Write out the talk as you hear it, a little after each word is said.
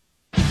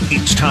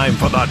It's time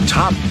for the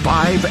top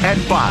 5 at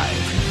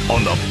 5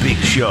 on the Big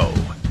Show.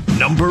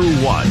 Number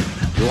 1.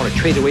 If you want to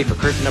trade away for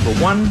curtain number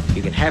 1,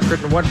 you can have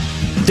curtain 1.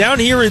 Down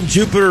here in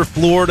Jupiter,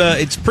 Florida,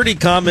 it's pretty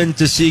common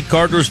to see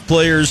Cardinals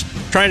players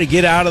trying to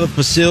get out of the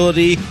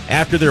facility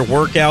after their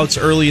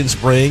workouts early in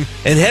spring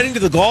and heading to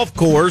the golf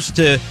course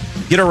to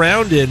get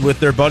around in with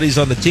their buddies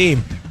on the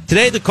team.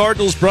 Today, the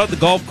Cardinals brought the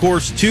golf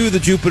course to the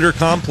Jupiter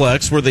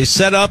complex where they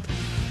set up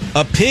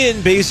a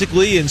pin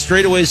basically in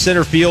straightaway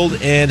center field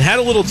and had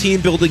a little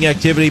team building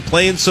activity,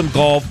 playing some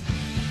golf,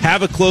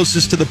 have a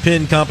closest to the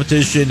pin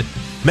competition.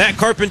 Matt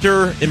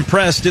Carpenter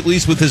impressed, at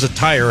least with his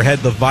attire, had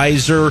the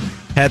visor,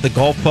 had the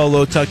golf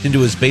polo tucked into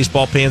his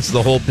baseball pants,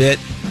 the whole bit.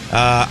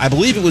 I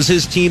believe it was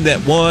his team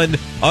that won.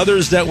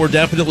 Others that were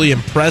definitely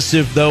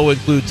impressive, though,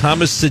 include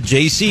Thomas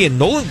Sajaci and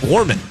Nolan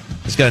Gorman.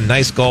 He's got a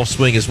nice golf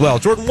swing as well.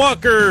 Jordan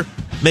Walker,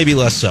 maybe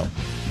less so.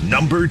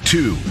 Number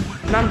 2.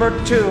 Number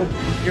 2,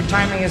 your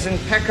timing is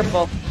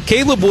impeccable.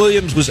 Caleb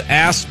Williams was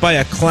asked by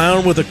a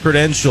clown with a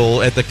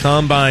credential at the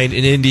Combine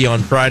in Indy on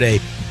Friday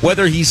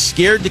whether he's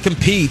scared to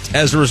compete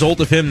as a result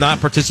of him not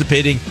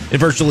participating in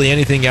virtually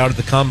anything out at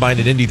the Combine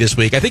in Indy this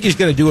week. I think he's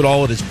going to do it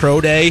all at his pro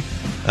day.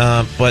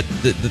 But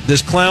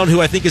this clown,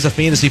 who I think is a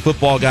fantasy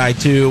football guy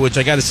too, which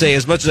I got to say,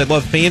 as much as I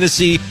love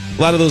fantasy,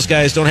 a lot of those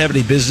guys don't have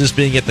any business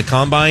being at the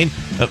Combine.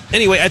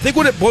 Anyway, I think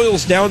what it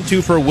boils down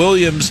to for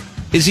Williams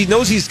is he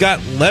knows he's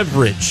got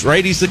leverage,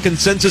 right? He's the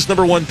consensus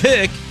number 1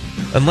 pick,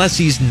 unless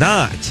he's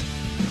not.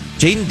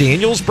 Jaden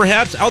Daniels,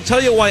 perhaps? I'll tell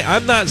you why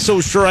I'm not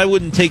so sure I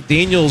wouldn't take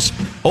Daniels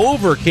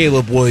over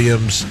Caleb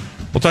Williams.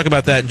 We'll talk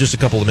about that in just a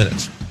couple of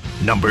minutes.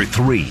 Number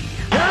 3.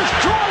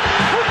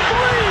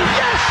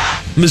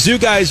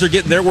 Mizzou guys are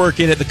getting their work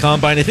in at the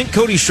Combine. I think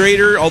Cody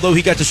Schrader, although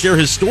he got to share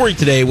his story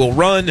today, will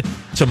run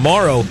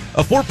tomorrow.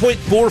 A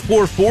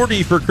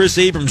 4.4440 for Chris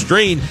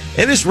Abrams-Drain.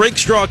 And this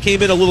Rakestraw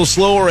came in a little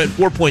slower at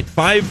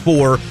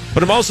 4.54.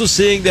 But I'm also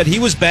seeing that he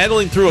was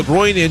battling through a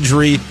groin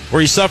injury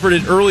where he suffered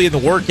it early in the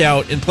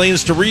workout and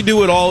plans to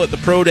redo it all at the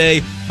Pro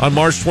Day on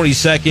March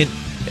 22nd.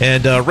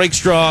 And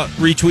Rakestraw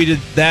retweeted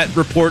that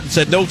report and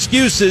said, no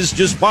excuses,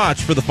 just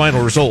watch for the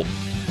final result.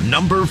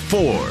 Number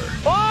 4.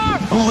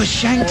 Oh,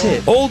 shanked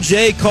it. Old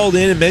Jay called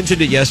in and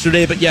mentioned it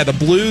yesterday, but yeah, the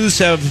Blues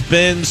have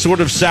been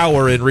sort of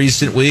sour in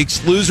recent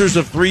weeks. Losers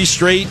of 3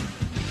 straight,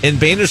 and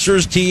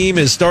Bannister's team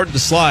is starting to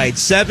slide.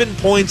 7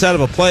 points out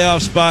of a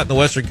playoff spot in the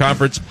Western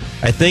Conference.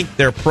 I think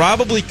they're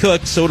probably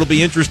cooked, so it'll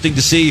be interesting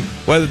to see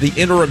whether the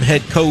interim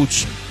head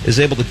coach is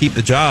able to keep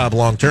the job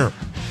long term.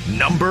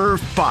 Number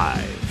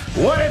 5.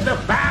 What did the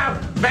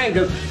 5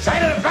 fingers say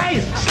to the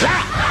face?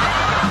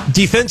 Slap!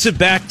 Defensive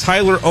back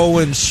Tyler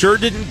Owens sure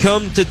didn't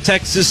come to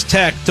Texas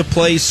Tech to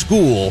play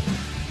school.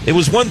 It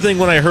was one thing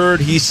when I heard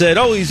he said,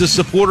 he's a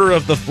supporter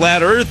of the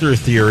flat earther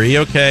theory.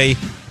 Okay,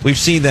 we've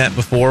seen that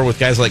before with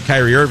guys like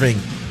Kyrie Irving.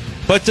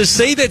 But to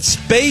say that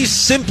space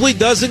simply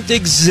doesn't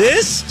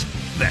exist?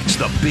 That's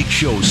the Big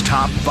Show's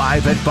top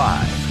 5 at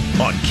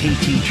 5 on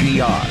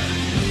KTGR.